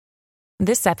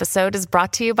This episode is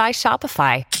brought to you by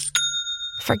Shopify.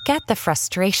 Forget the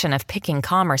frustration of picking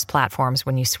commerce platforms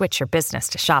when you switch your business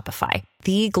to Shopify,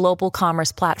 the global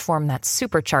commerce platform that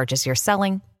supercharges your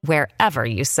selling wherever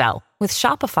you sell. With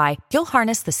Shopify, you'll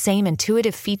harness the same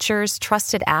intuitive features,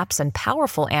 trusted apps, and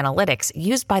powerful analytics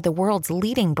used by the world's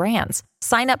leading brands.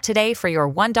 Sign up today for your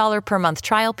 $1 per month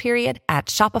trial period at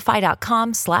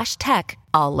shopify.com/tech,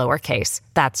 all lowercase.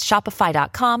 That's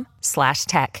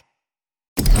shopify.com/tech.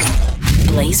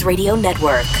 Blaze Radio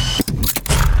Network.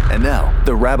 And now,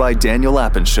 the Rabbi Daniel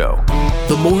Lapin Show.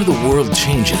 The more the world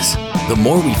changes, the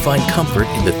more we find comfort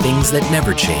in the things that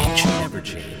never change.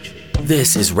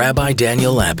 This is Rabbi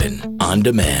Daniel Lapin, On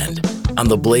Demand, on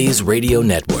the Blaze Radio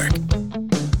Network.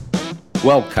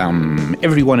 Welcome,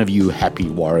 every one of you happy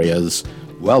warriors.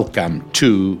 Welcome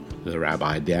to the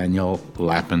Rabbi Daniel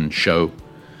Lapin Show,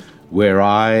 where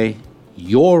I,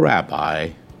 your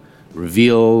rabbi,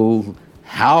 reveal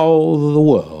how the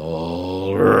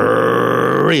world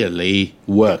really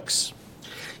works.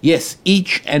 Yes,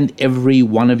 each and every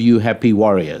one of you happy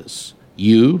warriors,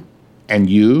 you, and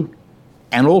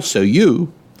also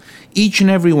you, each and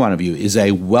every one of you is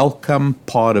a welcome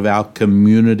part of our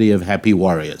community of happy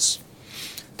warriors.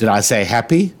 Did I say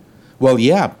happy? Well,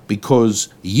 yeah, because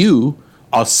you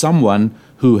are someone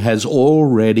who has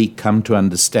already come to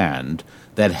understand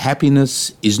that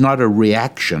happiness is not a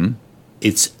reaction,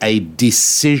 it's a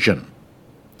decision.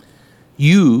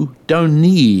 You don't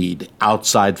need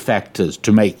outside factors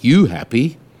to make you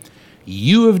happy.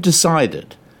 You have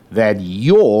decided that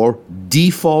your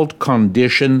default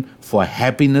condition for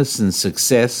happiness and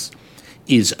success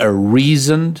is a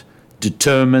reasoned,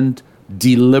 determined,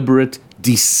 deliberate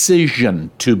decision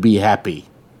to be happy.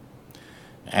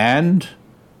 And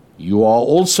you are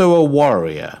also a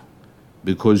warrior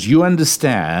because you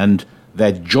understand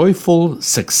that joyful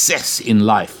success in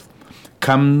life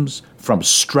comes from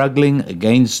struggling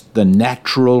against the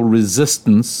natural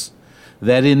resistance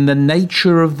that in the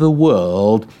nature of the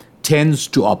world tends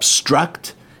to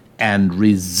obstruct and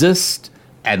resist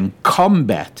and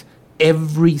combat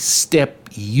every step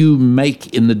you make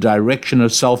in the direction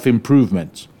of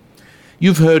self-improvement.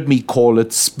 You've heard me call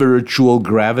it spiritual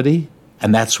gravity,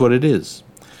 and that's what it is.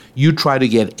 You try to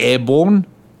get airborne,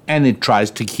 and it tries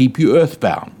to keep you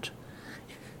earthbound.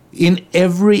 In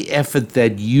every effort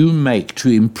that you make to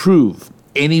improve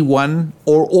any one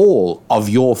or all of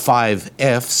your 5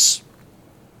 F's,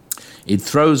 it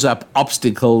throws up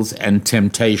obstacles and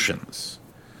temptations.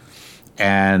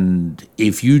 And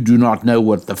if you do not know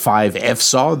what the 5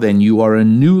 F's are, then you are a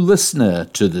new listener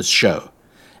to this show,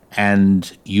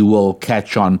 and you will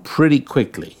catch on pretty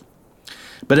quickly.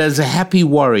 But as a happy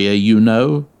warrior, you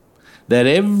know that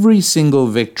every single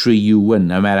victory you win,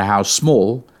 no matter how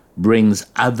small, brings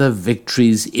other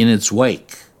victories in its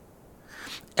wake.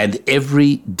 And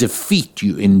every defeat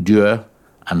you endure,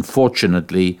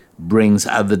 unfortunately, brings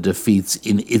other defeats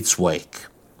in its wake.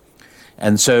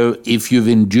 And so if you've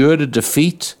endured a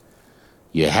defeat,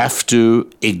 you have to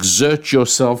exert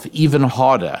yourself even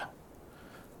harder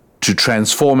to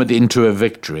transform it into a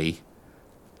victory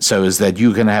so as that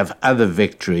you can have other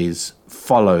victories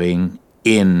following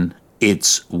in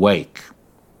its wake.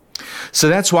 So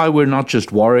that's why we're not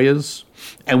just warriors,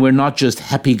 and we're not just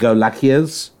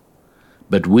happy-go-luckiers,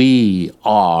 but we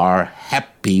are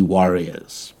happy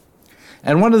warriors.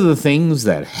 And one of the things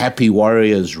that happy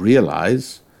warriors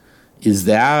realize is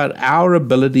that our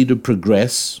ability to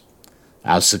progress,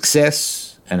 our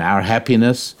success, and our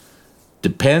happiness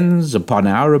depends upon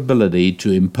our ability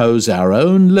to impose our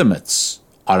own limits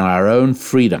on our own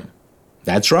freedom.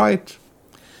 That's right.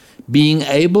 Being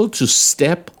able to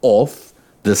step off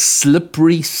the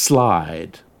slippery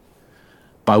slide,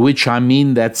 by which I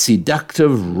mean that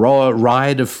seductive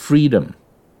ride of freedom,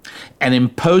 and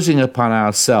imposing upon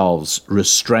ourselves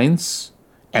restraints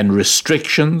and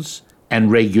restrictions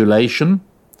and regulation,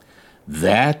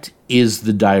 that is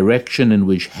the direction in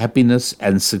which happiness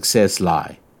and success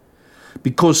lie.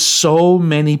 Because so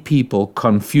many people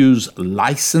confuse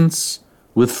license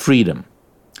with freedom.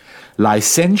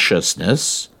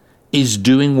 Licentiousness is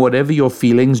doing whatever your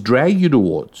feelings drag you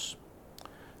towards.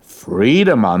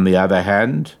 Freedom, on the other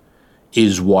hand,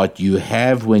 is what you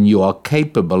have when you are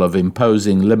capable of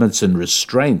imposing limits and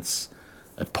restraints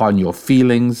upon your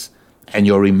feelings and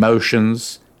your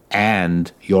emotions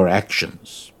and your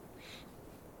actions.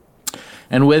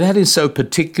 And where that is so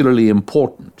particularly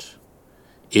important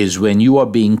is when you are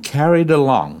being carried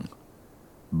along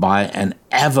by an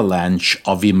avalanche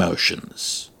of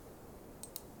emotions.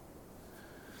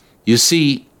 You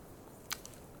see,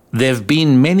 there have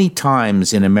been many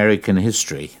times in American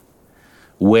history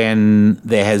when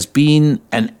there has been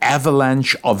an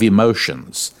avalanche of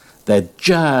emotions that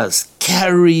just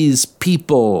carries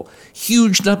people,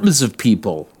 huge numbers of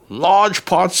people, large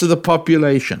parts of the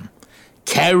population,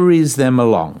 carries them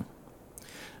along.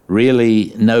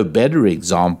 Really, no better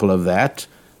example of that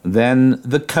than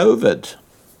the COVID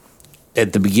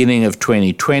at the beginning of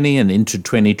 2020 and into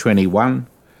 2021,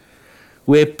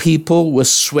 where people were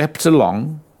swept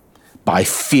along by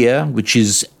fear, which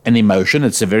is an emotion.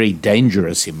 It's a very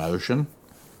dangerous emotion.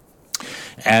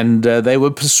 And they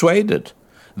were persuaded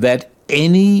that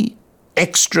any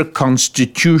extra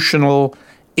constitutional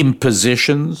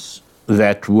impositions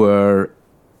that were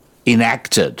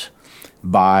enacted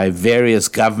by various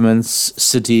governments,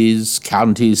 cities,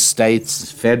 counties,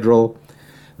 states, federal,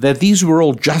 that these were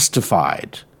all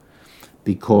justified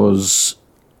because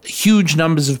huge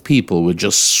numbers of people were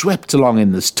just swept along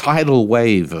in this tidal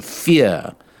wave of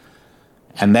fear,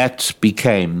 and that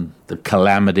became the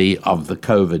calamity of the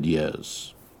COVID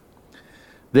years.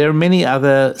 There are many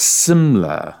other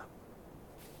similar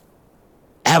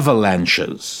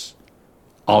avalanches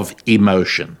of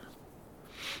emotion.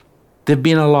 There have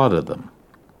been a lot of them.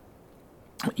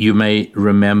 You may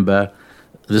remember,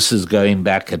 this is going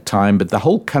back a time, but the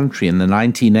whole country in the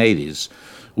 1980s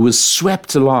was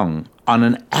swept along on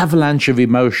an avalanche of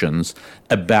emotions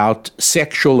about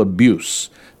sexual abuse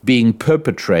being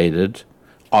perpetrated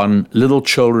on little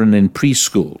children in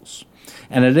preschools.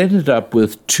 And it ended up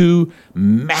with two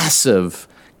massive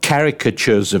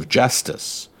caricatures of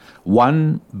justice.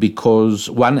 One at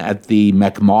the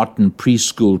McMartin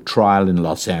preschool trial in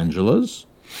Los Angeles,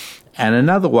 and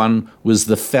another one was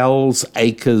the Fells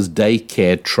Acres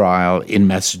daycare trial in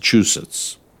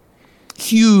Massachusetts.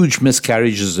 Huge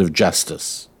miscarriages of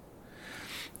justice.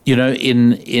 You know,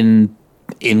 in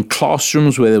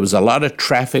classrooms where there was a lot of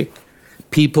traffic,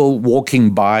 people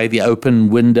walking by the open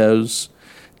windows,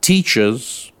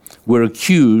 teachers were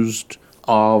accused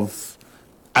of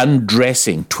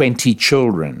undressing 20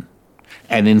 children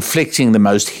and inflicting the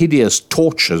most hideous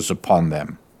tortures upon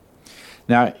them.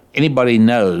 Now, anybody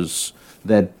knows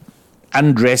that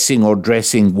undressing or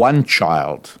dressing one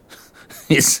child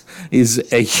is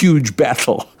a huge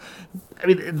battle. I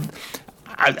mean,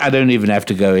 I don't even have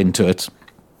to go into it.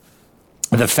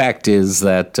 The fact is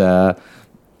that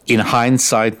in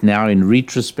hindsight now, in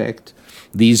retrospect,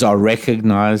 these are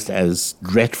recognized as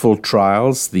dreadful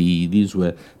trials. These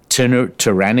were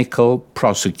tyrannical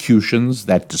prosecutions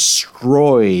that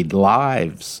destroyed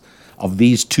lives of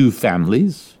these two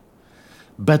families.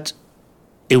 But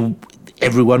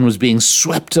everyone was being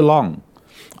swept along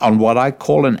on what I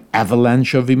call an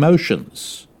avalanche of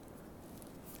emotions.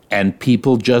 And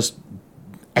people just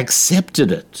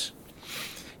accepted it.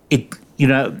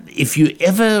 If you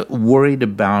ever worried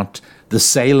about the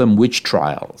Salem witch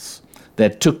trials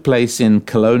that took place in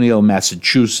colonial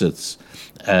Massachusetts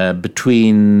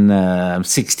between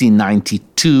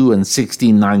 1692 and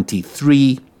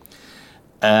 1693,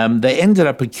 they ended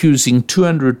up accusing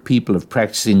 200 people of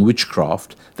practicing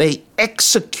witchcraft. They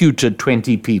executed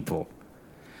 20 people.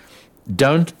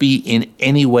 Don't be in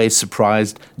any way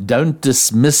surprised. Don't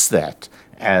dismiss that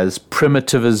as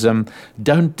primitivism.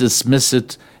 Don't dismiss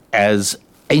it as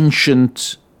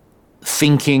ancient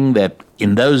thinking that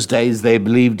in those days they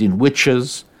believed in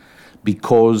witches,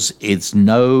 because it's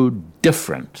no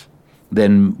different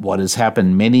than what has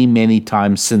happened many, many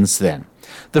times since then.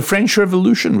 The French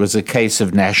Revolution was a case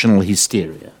of national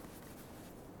hysteria.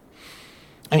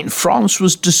 I mean, France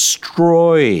was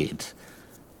destroyed.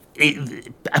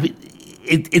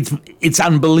 It's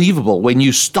unbelievable when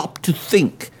you stop to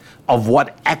think of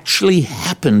what actually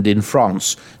happened in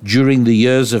France during the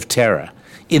years of terror.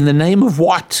 In the name of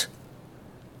what?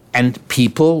 And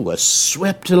people were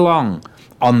swept along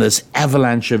on this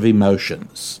avalanche of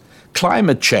emotions.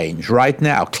 Climate change, right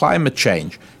now, climate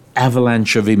change,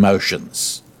 avalanche of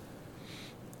emotions.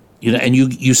 You know, and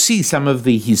you see some of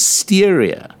the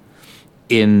hysteria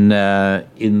in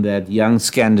that young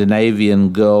Scandinavian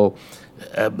girl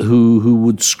who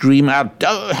would scream out,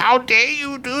 "Oh, how dare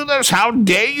you do this? How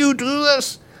dare you do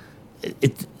this?"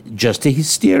 It's just a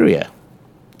hysteria.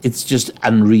 It's just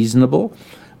unreasonable,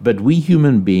 but we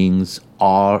human beings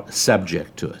are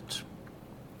subject to it.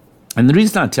 And the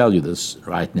reason I tell you this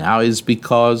right now is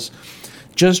because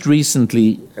just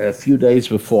recently, a few days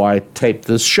before I taped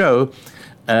this show,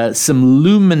 some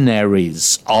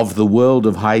luminaries of the world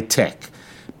of high tech,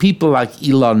 people like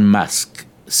Elon Musk,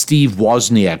 Steve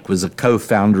Wozniak was a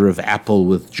co-founder of Apple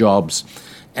with Jobs,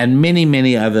 and many,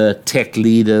 many other tech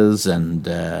leaders and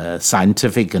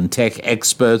scientific and tech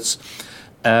experts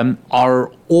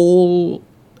are all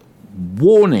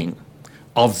warning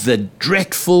of the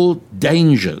dreadful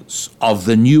dangers of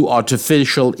the new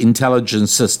artificial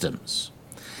intelligence systems.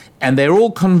 And they're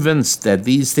all convinced that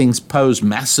these things pose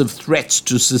massive threats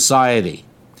to society.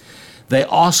 They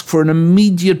ask for an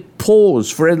immediate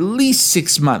pause for at least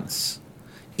 6 months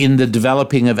in the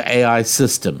developing of AI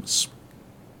systems.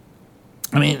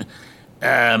 I mean,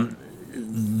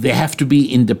 there have to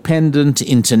be independent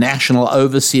international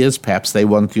overseers. Perhaps they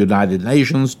want the United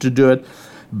Nations to do it,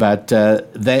 but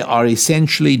they are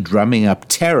essentially drumming up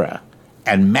terror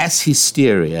and mass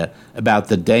hysteria about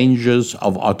the dangers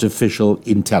of artificial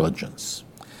intelligence.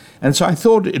 And so I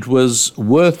thought it was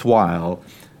worthwhile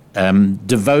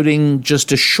devoting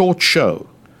just a short show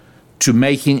to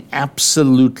making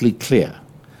absolutely clear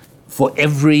for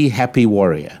every happy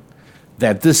warrior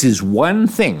that this is one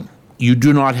thing you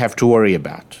do not have to worry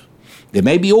about. There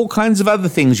may be all kinds of other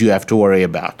things you have to worry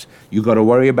about. You've got to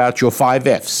worry about your 5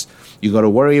 Fs. You've got to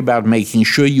worry about making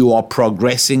sure you are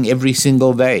progressing every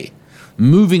single day,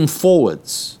 moving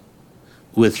forwards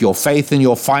with your faith and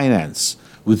your finance,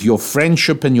 with your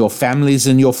friendship and your families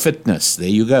and your fitness. There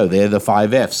you go. They're the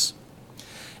 5 Fs.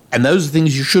 And those are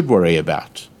things you should worry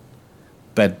about.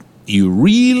 But you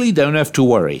really don't have to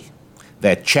worry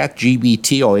that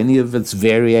ChatGPT or any of its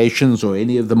variations or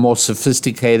any of the more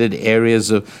sophisticated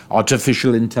areas of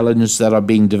artificial intelligence that are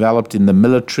being developed in the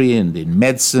military and in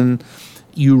medicine,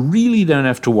 you really don't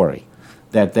have to worry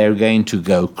that they're going to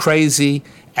go crazy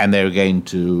and they're going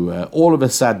to all of a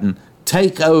sudden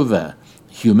take over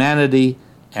humanity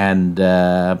and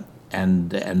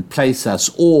place us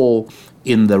all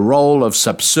in the role of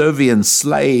subservient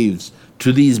slaves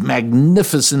to these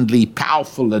magnificently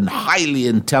powerful and highly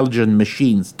intelligent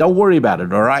machines. Don't worry about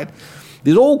it, all right?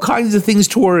 There's all kinds of things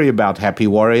to worry about, happy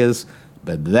warriors,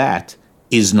 but that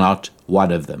is not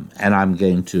one of them. And I'm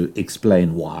going to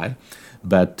explain why.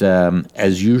 But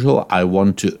as usual, I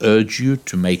want to urge you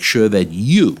to make sure that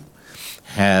you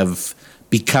have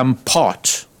become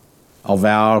part of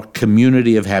our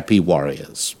community of happy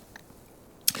warriors.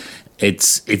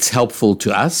 It's helpful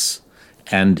to us,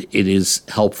 and it is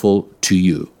helpful to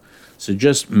you. So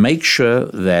just make sure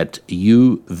that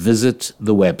you visit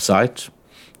the website,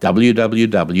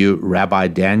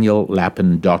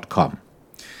 www.rabbidaniellapin.com.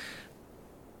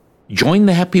 Join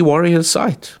the Happy Warrior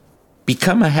site.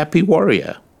 Become a happy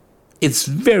warrior. It's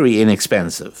very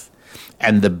inexpensive.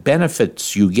 And the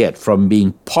benefits you get from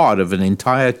being part of an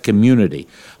entire community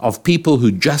of people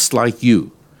who, just like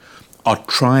you, are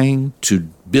trying to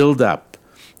build up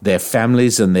their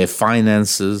families and their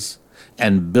finances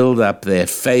and build up their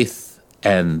faith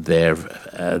and their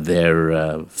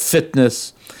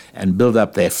fitness and build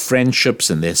up their friendships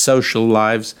and their social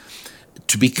lives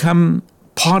to become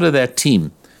part of that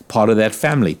team, part of that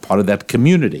family, part of that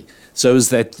community, so as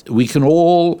that we can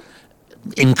all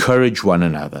encourage one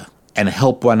another and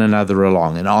help one another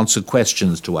along and answer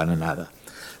questions to one another.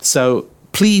 So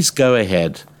please go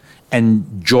ahead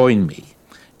and join me.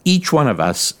 Each one of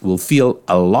us will feel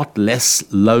a lot less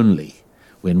lonely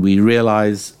when we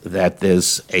realize that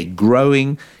there's a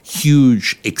growing,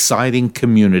 huge, exciting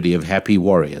community of happy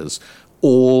warriors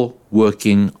all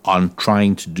working on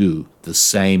trying to do the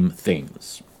same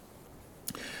things.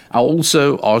 I'll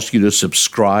also ask you to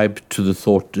subscribe to the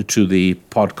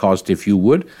podcast if you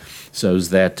would, so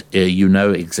that you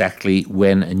know exactly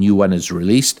when a new one is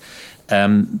released.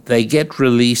 They get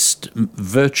released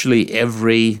virtually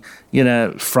every,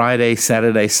 Friday,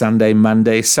 Saturday, Sunday,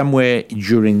 Monday, somewhere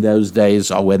during those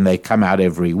days are when they come out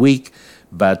every week.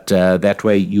 But that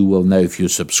way you will know if you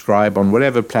subscribe on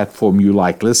whatever platform you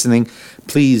like listening.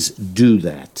 Please do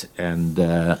that and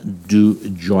do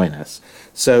join us.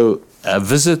 So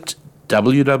visit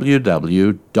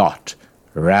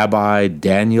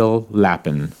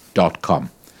www.rabbidaniellapin.com,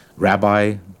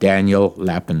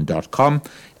 rabbidaniellapin.com.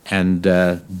 And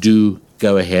do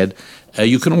go ahead.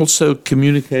 You can also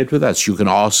communicate with us. You can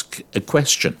ask a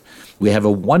question. We have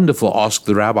a wonderful Ask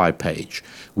the Rabbi page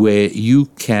where you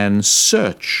can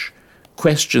search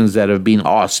questions that have been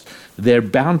asked. They're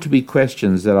bound to be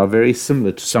questions that are very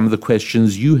similar to some of the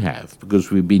questions you have,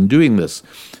 because we've been doing this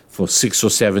for 6 or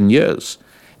 7 years.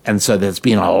 And so there's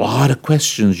been a lot of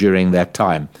questions during that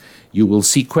time. You will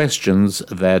see questions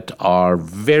that are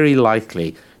very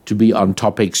likely to be on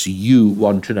topics you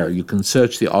want to know. You can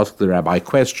search the Ask the Rabbi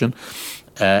question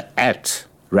at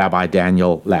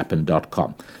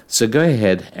rabbidaniellapin.com. So go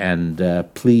ahead and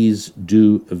please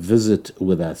do visit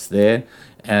with us there.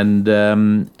 And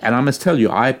I must tell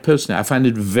you, I find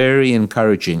it very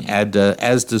encouraging,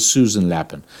 as does Susan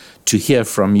Lapin, to hear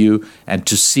from you and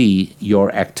to see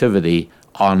your activity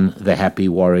on the Happy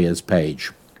Warriors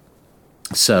page.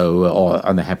 So, or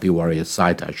on the Happy Warrior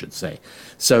site, I should say.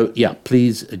 So, yeah,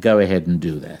 please go ahead and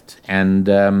do that. And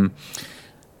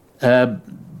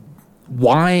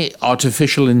why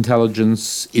artificial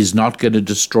intelligence is not going to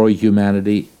destroy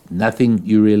humanity, nothing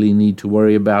you really need to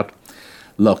worry about.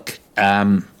 Look,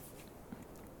 I'm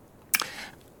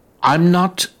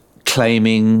not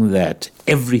claiming that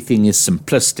everything is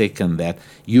simplistic and that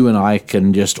you and I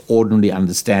can just ordinarily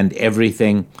understand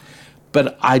everything,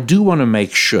 but I do want to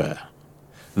make sure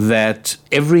that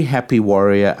every happy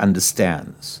warrior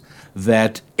understands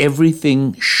that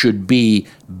everything should be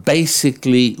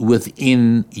basically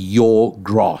within your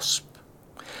grasp.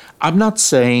 I'm not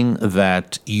saying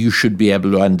that you should be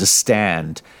able to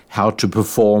understand how to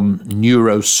perform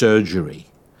neurosurgery,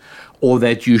 or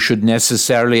that you should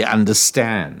necessarily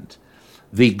understand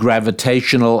the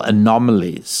gravitational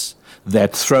anomalies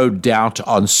that throw doubt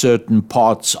on certain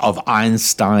parts of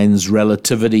Einstein's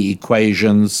relativity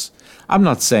equations. I'm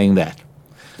not saying that.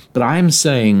 But I'm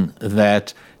saying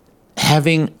that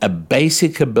having a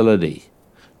basic ability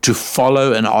to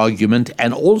follow an argument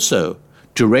and also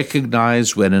to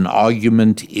recognize when an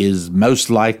argument is most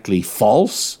likely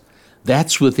false,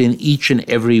 that's within each and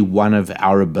every one of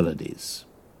our abilities.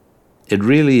 It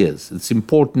really is. It's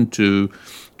important to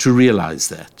realize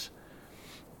that.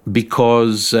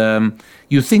 Because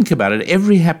you think about it,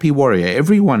 every happy warrior,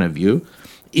 every one of you,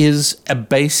 is a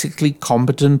basically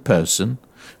competent person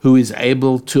who is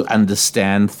able to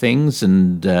understand things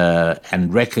and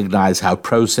recognize how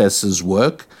processes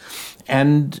work.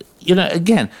 And,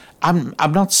 again, I'm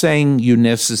not saying you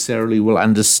necessarily will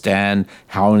understand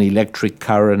how an electric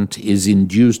current is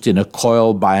induced in a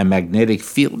coil by a magnetic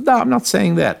field. No, I'm not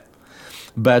saying that.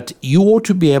 But you ought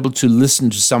to be able to listen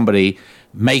to somebody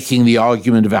making the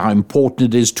argument of how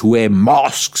important it is to wear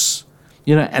masks,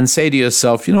 and say to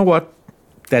yourself, you know what?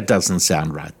 That doesn't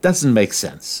sound right. Doesn't make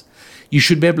sense. You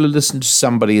should be able to listen to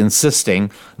somebody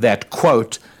insisting that,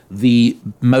 quote, the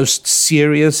most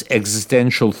serious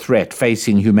existential threat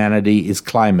facing humanity is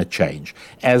climate change,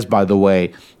 as, by the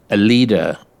way, a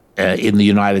leader in the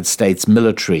United States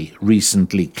military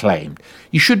recently claimed.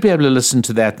 You should be able to listen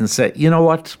to that and say, you know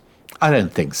what? I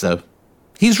don't think so.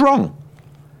 He's wrong.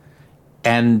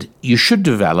 And you should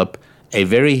develop a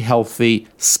very healthy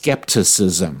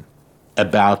skepticism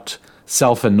about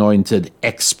self-anointed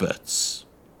experts.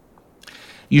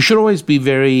 You should always be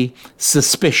very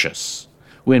suspicious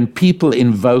when people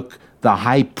invoke the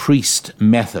high priest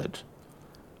method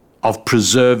of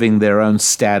preserving their own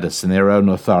status and their own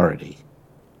authority.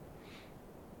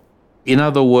 In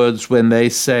other words, when they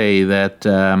say that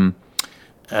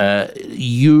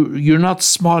you're not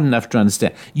smart enough to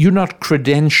understand, you're not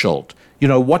credentialed.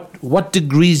 What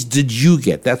degrees did you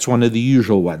get? That's one of the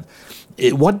usual ones.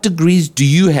 What degrees do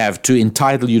you have to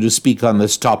entitle you to speak on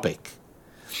this topic?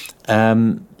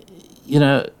 I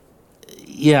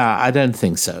don't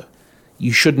think so.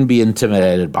 You shouldn't be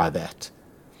intimidated by that.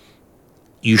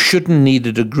 You shouldn't need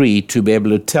a degree to be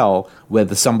able to tell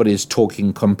whether somebody is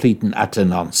talking complete and utter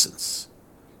nonsense.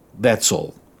 That's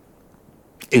all.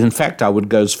 In fact, I would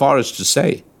go as far as to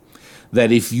say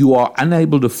that if you are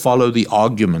unable to follow the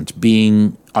argument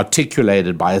being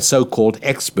articulated by a so-called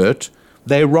expert,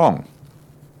 they're wrong.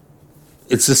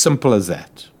 It's as simple as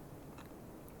that.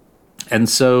 And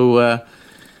so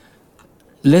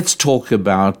let's talk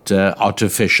about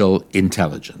artificial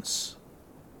intelligence.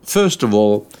 First of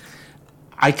all,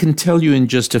 I can tell you in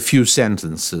just a few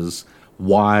sentences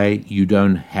why you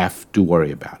don't have to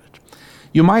worry about it.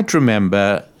 You might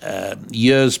remember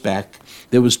years back,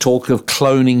 there was talk of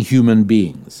cloning human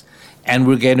beings. And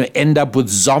we're going to end up with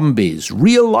zombies,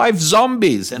 real-life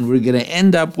zombies, and we're going to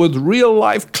end up with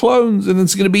real-life clones, and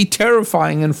it's going to be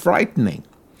terrifying and frightening.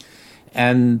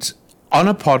 And on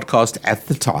a podcast at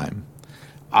the time,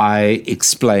 I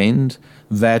explained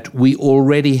that we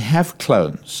already have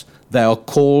clones. They are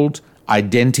called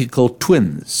identical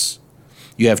twins.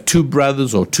 You have two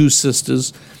brothers or two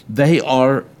sisters. They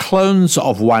are clones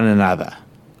of one another.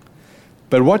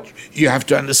 But what you have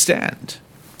to understand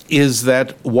is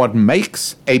that what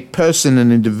makes a person an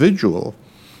individual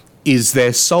is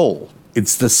their soul.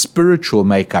 It's the spiritual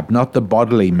makeup, not the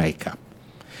bodily makeup.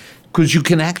 Because you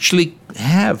can actually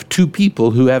have two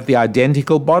people who have the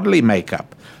identical bodily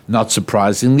makeup. Not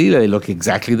surprisingly, they look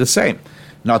exactly the same.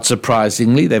 Not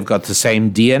surprisingly, they've got the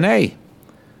same DNA.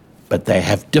 But they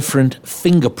have different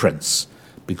fingerprints,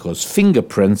 because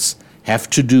fingerprints have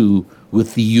to do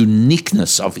with the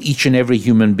uniqueness of each and every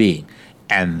human being.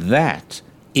 And that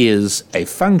is a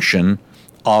function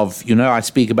of, I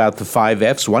speak about the 5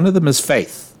 F's. One of them is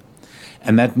faith.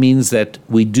 And that means that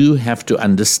we do have to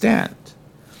understand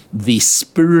the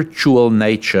spiritual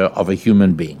nature of a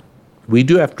human being. We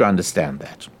do have to understand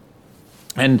that.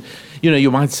 And,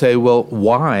 you might say, well,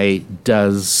 why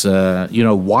does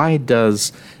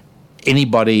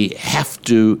anybody have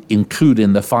to include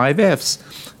in the 5 Fs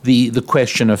the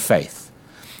question of faith?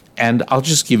 And I'll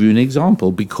just give you an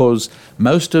example, because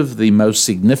most of the most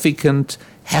significant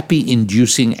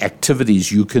happy-inducing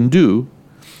activities you can do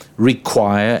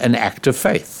require an act of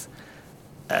faith.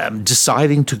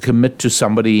 Deciding to commit to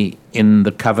somebody in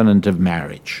the covenant of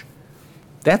marriage.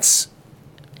 That's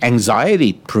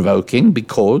anxiety-provoking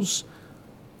because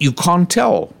you can't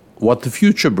tell what the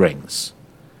future brings.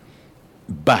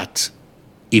 But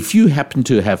if you happen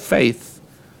to have faith,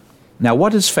 now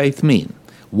what does faith mean?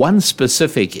 One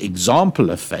specific example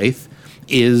of faith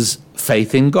is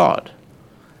faith in God.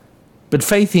 But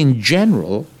faith in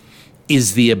general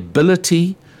is the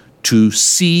ability to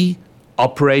see,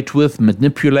 operate with,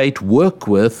 manipulate, work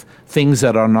with things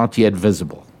that are not yet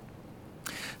visible.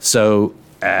 So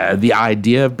the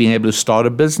idea of being able to start a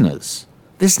business,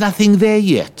 there's nothing there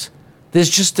yet. There's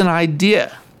just an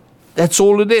idea. That's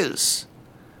all it is.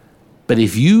 But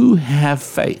if you have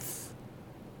faith,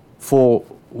 for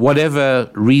whatever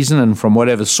reason and from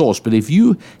whatever source, but if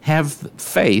you have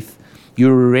faith,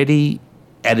 you're already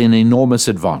at an enormous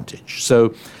advantage.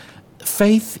 So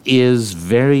faith is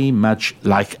very much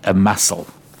like a muscle,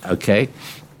 okay?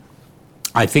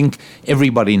 I think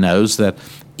everybody knows that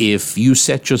if you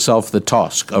set yourself the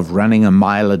task of running a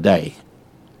mile a day,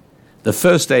 the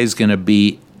first day is going to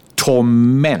be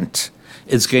torment.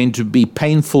 It's going to be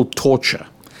painful torture.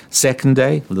 Second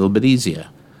day, a little bit easier.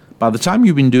 By the time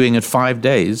you've been doing it 5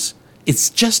 days, it's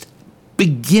just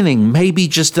beginning, maybe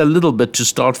just a little bit, to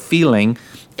start feeling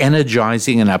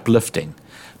energizing and uplifting.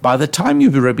 By the time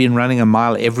you've been running a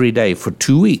mile every day for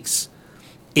 2 weeks,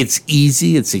 it's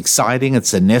easy, it's exciting,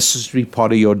 it's a necessary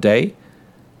part of your day.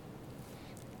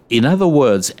 In other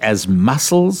words, as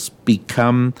muscles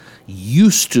become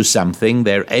used to something,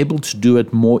 they're able to do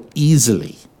it more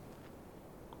easily.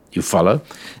 You follow?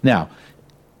 Now,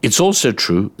 it's also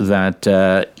true that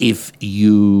if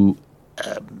you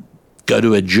go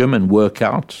to a gym and work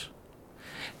out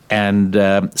and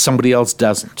somebody else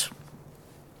doesn't,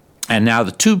 and now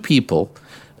the two people,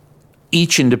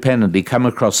 each independently, come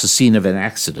across the scene of an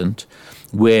accident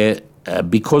where,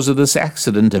 because of this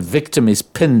accident, a victim is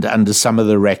pinned under some of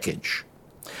the wreckage.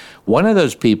 One of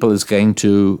those people is going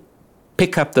to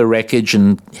pick up the wreckage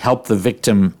and help the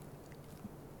victim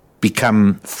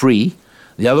become free.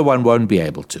 The other one won't be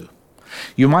able to.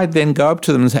 You might then go up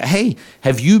to them and say, hey,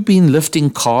 have you been lifting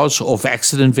cars off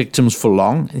accident victims for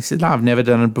long? And he said, no, I've never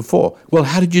done it before. Well,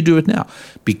 how did you do it now?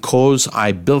 Because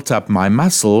I built up my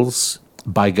muscles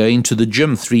by going to the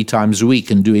gym 3 times a week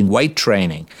and doing weight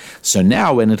training. So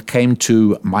now when it came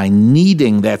to my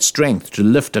needing that strength to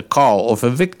lift a car off a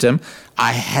victim,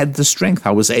 I had the strength.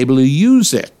 I was able to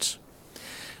use it.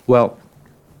 Well,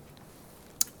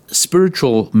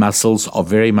 spiritual muscles are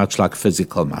very much like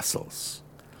physical muscles.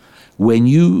 When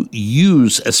you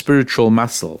use a spiritual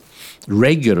muscle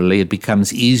regularly, it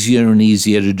becomes easier and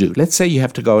easier to do. Let's say you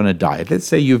have to go on a diet. Let's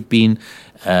say you've been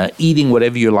eating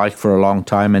whatever you like for a long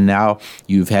time, and now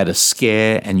you've had a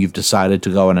scare and you've decided to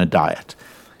go on a diet.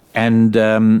 And,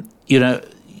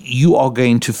 you are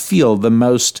going to feel the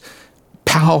most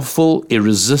powerful,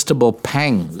 irresistible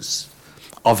pangs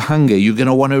of hunger. You're going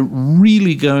to want to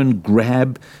really go and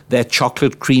grab that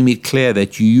chocolate creamy Eclair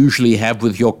that you usually have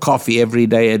with your coffee every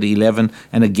day at 11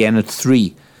 and again at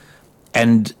 3.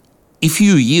 And if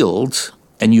you yield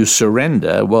and you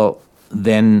surrender, well,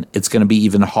 then it's going to be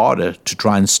even harder to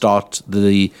try and start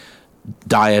the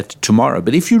diet tomorrow.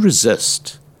 But if you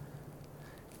resist,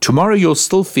 tomorrow you'll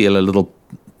still feel a little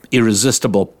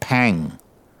irresistible pang,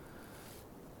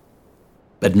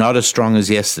 but not as strong as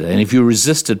yesterday. And if you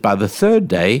resist it by the 3rd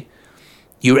day,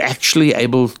 you're actually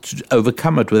able to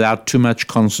overcome it without too much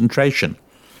concentration.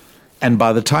 And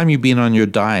by the time you've been on your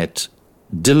diet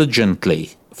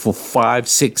diligently for 5,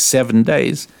 6, 7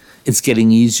 days, it's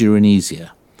getting easier and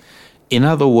easier. In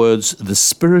other words, the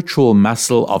spiritual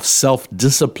muscle of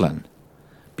self-discipline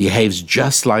behaves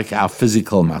just like our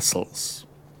physical muscles.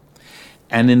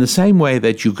 And in the same way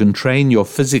that you can train your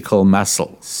physical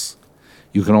muscles,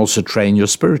 you can also train your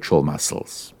spiritual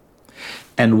muscles.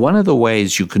 And one of the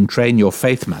ways you can train your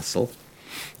faith muscle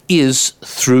is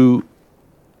through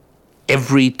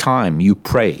every time you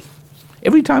pray.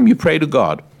 Every time you pray to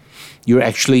God, you're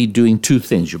actually doing 2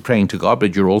 things. You're praying to God,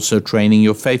 but you're also training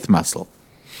your faith muscle.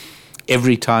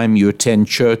 Every time you attend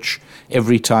church,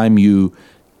 every time you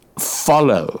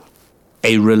follow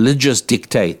a religious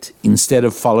dictate instead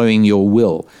of following your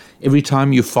will, every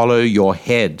time you follow your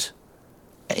head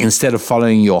instead of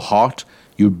following your heart,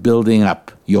 you're building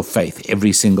up your faith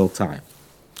every single time.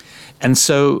 And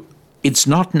so it's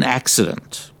not an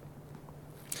accident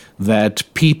that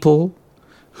people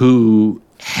who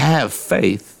have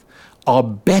faith are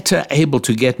better able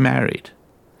to get married.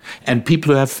 And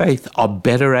people who have faith are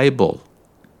better able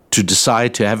to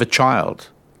decide to have a child.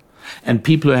 And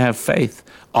people who have faith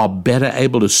are better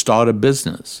able to start a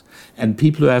business. And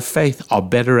people who have faith are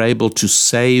better able to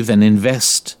save and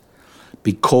invest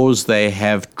because they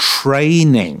have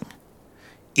training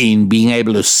in being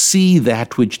able to see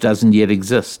that which doesn't yet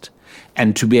exist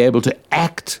and to be able to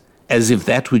act as if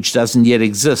that which doesn't yet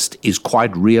exist is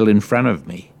quite real in front of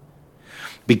me.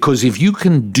 Because if you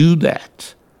can do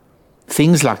that,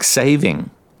 things like saving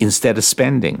instead of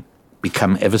spending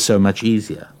become ever so much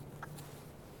easier.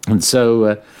 And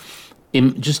so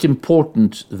just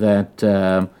important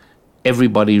that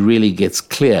everybody really gets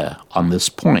clear on this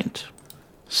point.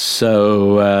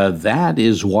 So that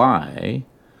is why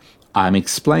I'm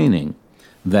explaining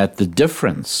that the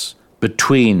difference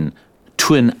between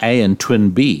twin A and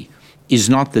twin B is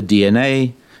not the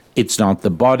DNA, it's not the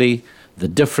body. The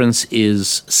difference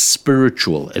is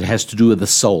spiritual. It has to do with the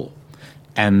soul.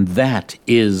 And that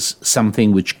is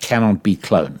something which cannot be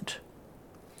cloned.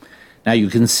 Now you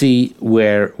can see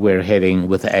where we're heading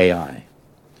with AI.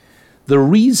 The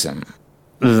reason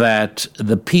that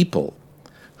the people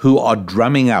who are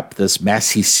drumming up this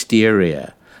mass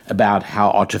hysteria about how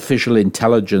artificial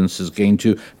intelligence is going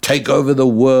to take over the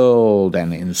world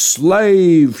and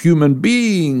enslave human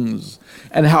beings,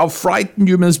 and how frightened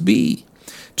you must be,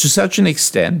 to such an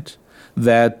extent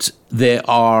that there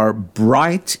are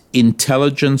bright,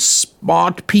 intelligent,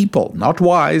 smart people, not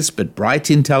wise, but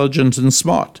bright, intelligent, and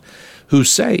smart, who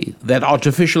say that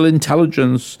artificial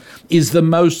intelligence is the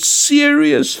most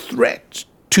serious threat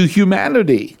to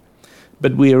humanity.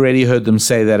 But we already heard them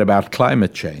say that about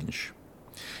climate change.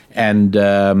 And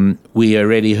we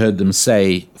already heard them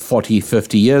say 40,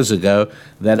 50 years ago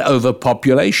that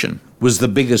overpopulation was the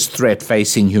biggest threat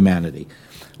facing humanity.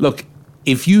 Look,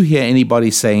 if you hear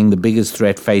anybody saying the biggest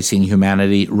threat facing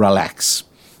humanity, relax.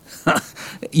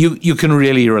 You can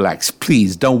really relax.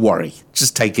 Please, don't worry.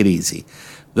 Just take it easy.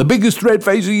 The biggest threat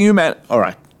facing humanity, all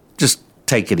right, just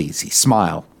take it easy.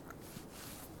 Smile.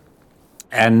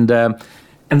 And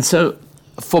so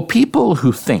for people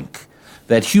who think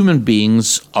that human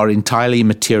beings are entirely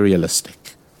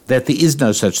materialistic, that there is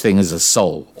no such thing as a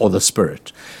soul or the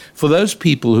spirit, for those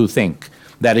people who think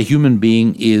that a human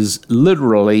being is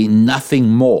literally nothing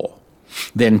more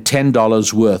than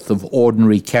 $10 worth of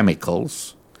ordinary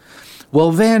chemicals,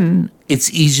 well, then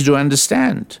it's easy to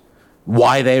understand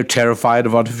why they're terrified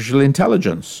of artificial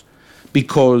intelligence.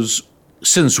 Because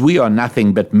since we are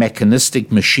nothing but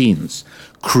mechanistic machines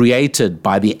created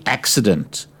by the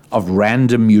accident of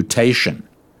random mutation,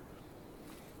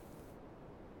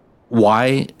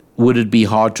 why would it be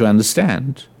hard to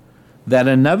understand that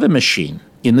another machine,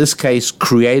 in this case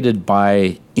created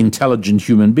by intelligent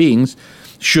human beings,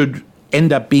 should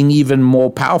end up being even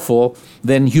more powerful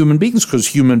than human beings? Because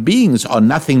human beings are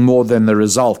nothing more than the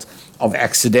result of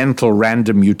accidental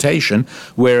random mutation,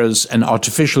 whereas an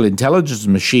artificial intelligence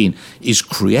machine is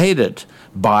created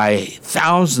by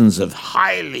thousands of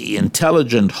highly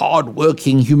intelligent,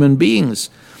 hard-working human beings.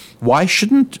 Why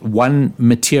shouldn't one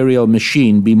material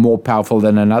machine be more powerful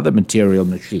than another material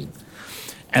machine?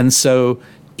 And so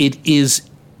it is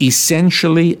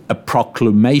essentially a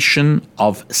proclamation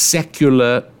of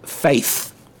secular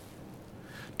faith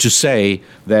to say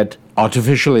that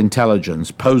artificial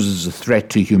intelligence poses a threat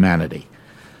to humanity.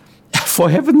 For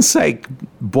heaven's sake,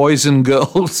 boys and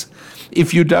girls,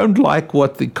 if you don't like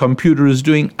what the computer is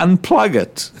doing, unplug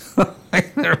it.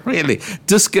 Really,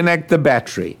 disconnect the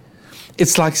battery.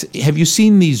 It's like, have you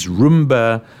seen these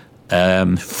Roomba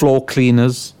floor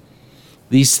cleaners?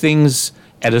 These things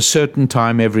at a certain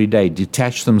time every day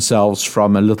detach themselves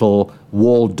from a little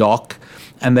wall dock,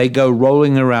 and they go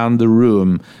rolling around the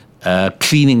room,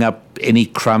 cleaning up any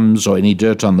crumbs or any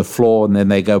dirt on the floor, and then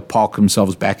they go park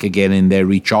themselves back again in their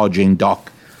recharging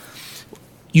dock.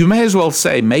 You may as well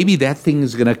say, maybe that thing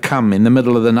is going to come in the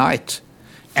middle of the night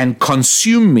and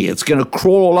consume me. It's going to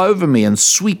crawl all over me and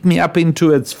sweep me up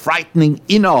into its frightening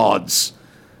innards.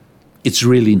 It's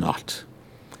really not.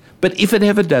 But if it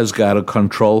ever does go out of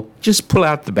control, just pull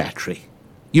out the battery.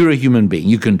 You're a human being.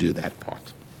 You can do that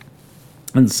part.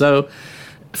 And so,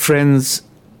 friends,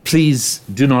 please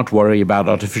do not worry about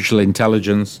artificial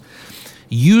intelligence.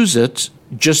 Use it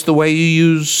just the way you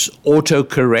use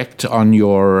autocorrect on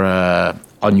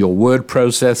your word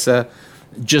processor,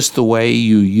 just the way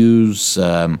you use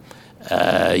your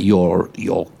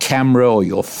camera or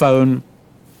your phone.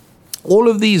 All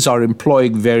of these are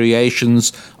employing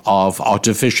variations of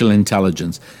artificial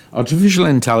intelligence. Artificial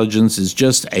intelligence is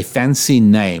just a fancy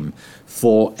name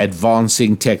for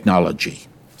advancing technology.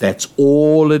 That's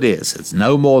all it is. It's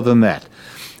no more than that.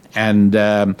 And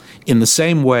in the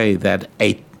same way that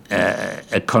a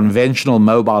conventional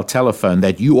mobile telephone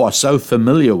that you are so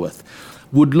familiar with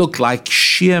would look like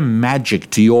sheer magic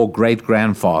to your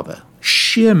great-grandfather,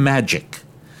 sheer magic.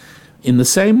 In the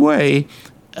same way,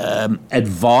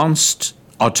 advanced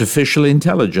artificial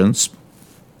intelligence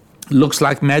looks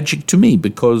like magic to me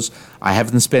because I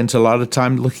haven't spent a lot of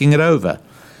time looking it over.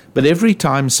 But every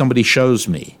time somebody shows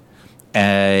me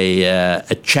a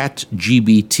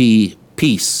ChatGPT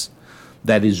piece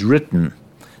that is written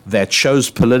that shows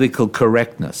political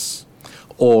correctness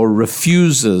or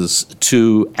refuses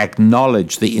to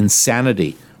acknowledge the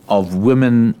insanity of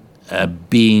women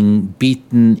being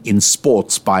beaten in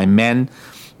sports by men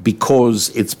because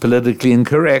it's politically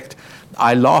incorrect,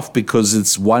 I laugh because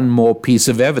it's one more piece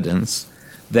of evidence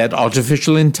that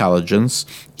artificial intelligence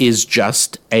is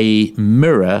just a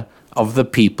mirror of the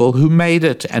people who made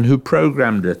it and who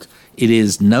programmed it. It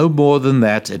is no more than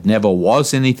that. It never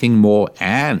was anything more,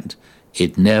 and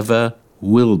it never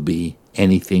will be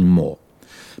anything more.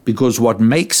 Because what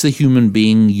makes the human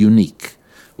being unique,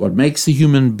 what makes the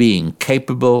human being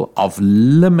capable of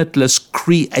limitless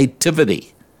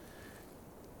creativity,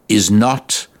 is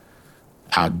not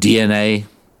our DNA,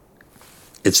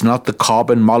 it's not the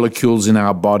carbon molecules in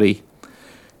our body,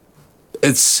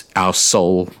 it's our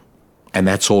soul, and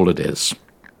that's all it is.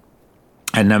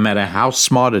 And no matter how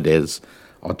smart it is,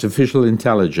 artificial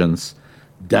intelligence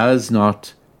does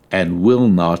not and will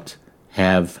not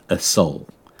have a soul.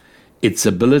 Its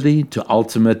ability to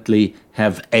ultimately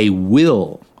have a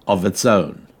will of its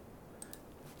own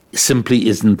simply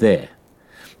isn't there.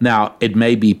 Now, it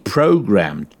may be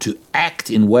programmed to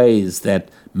act in ways that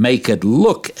make it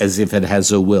look as if it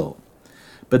has a will.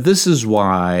 But this is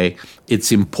why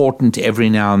it's important every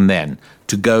now and then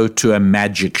to go to a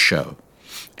magic show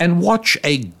and watch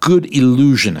a good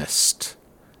illusionist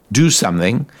do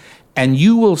something, and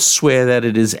you will swear that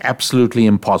it is absolutely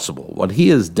impossible. What he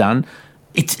has done,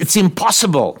 it's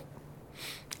impossible.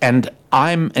 And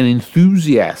I'm an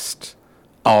enthusiast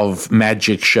of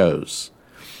magic shows.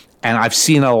 And I've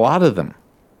seen a lot of them.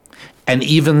 And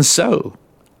even so,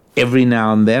 every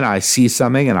now and then I see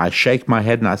something and I shake my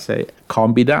head and I say, it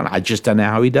can't be done. I just don't know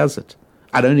how he does it.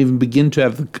 I don't even begin to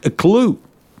have a clue.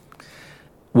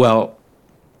 Well,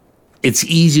 it's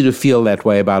easy to feel that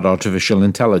way about artificial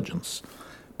intelligence.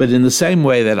 But in the same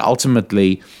way that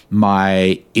ultimately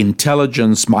my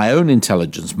intelligence, my own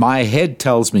intelligence, my head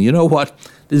tells me, you know what?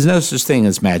 There's no such thing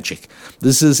as magic.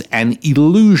 This is an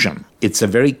illusion. It's a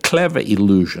very clever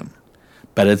illusion,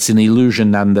 but it's an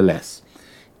illusion nonetheless.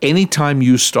 Anytime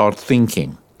you start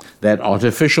thinking that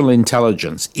artificial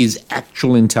intelligence is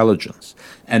actual intelligence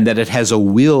and that it has a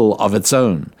will of its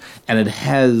own and it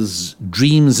has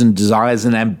dreams and desires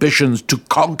and ambitions to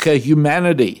conquer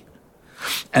humanity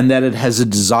and that it has a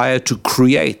desire to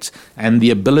create and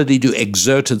the ability to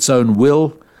exert its own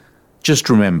will, just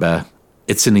remember,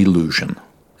 it's an illusion.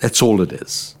 That's all it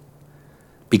is.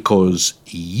 Because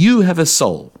you have a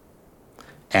soul,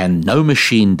 and no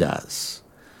machine does.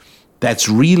 That's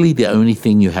really the only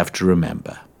thing you have to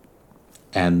remember.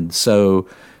 And so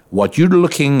what you're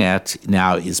looking at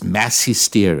now is mass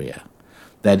hysteria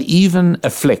that even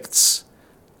afflicts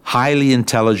highly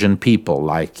intelligent people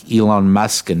like Elon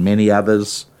Musk and many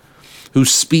others who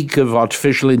speak of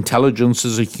artificial intelligence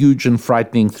as a huge and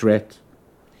frightening threat.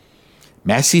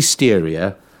 Mass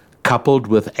hysteria coupled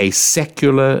with a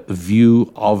secular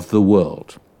view of the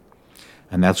world.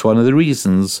 And that's one of the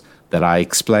reasons that I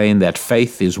explain that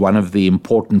faith is one of the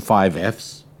important 5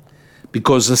 F's,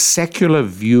 because a secular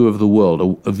view of the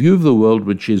world, a view of the world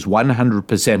which is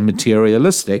 100%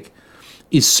 materialistic,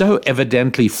 is so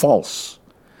evidently false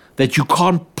that you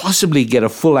can't possibly get a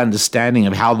full understanding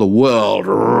of how the world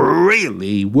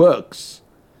really works,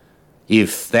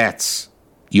 if that's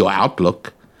your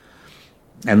outlook.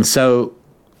 And so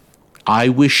I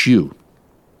wish you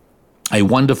a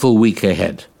wonderful week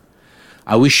ahead.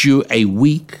 I wish you a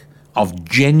week of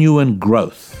genuine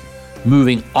growth,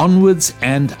 moving onwards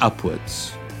and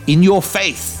upwards in your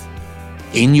faith,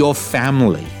 in your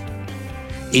family,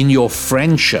 in your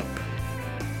friendship,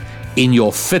 in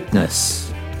your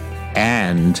fitness,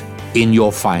 and in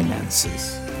your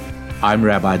finances. I'm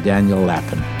Rabbi Daniel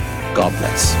Lapin. God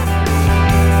bless.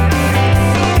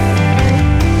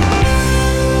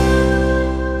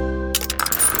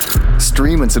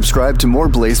 Stream and subscribe to more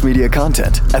Blaze Media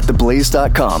content at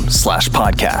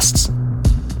theblaze.com/podcasts.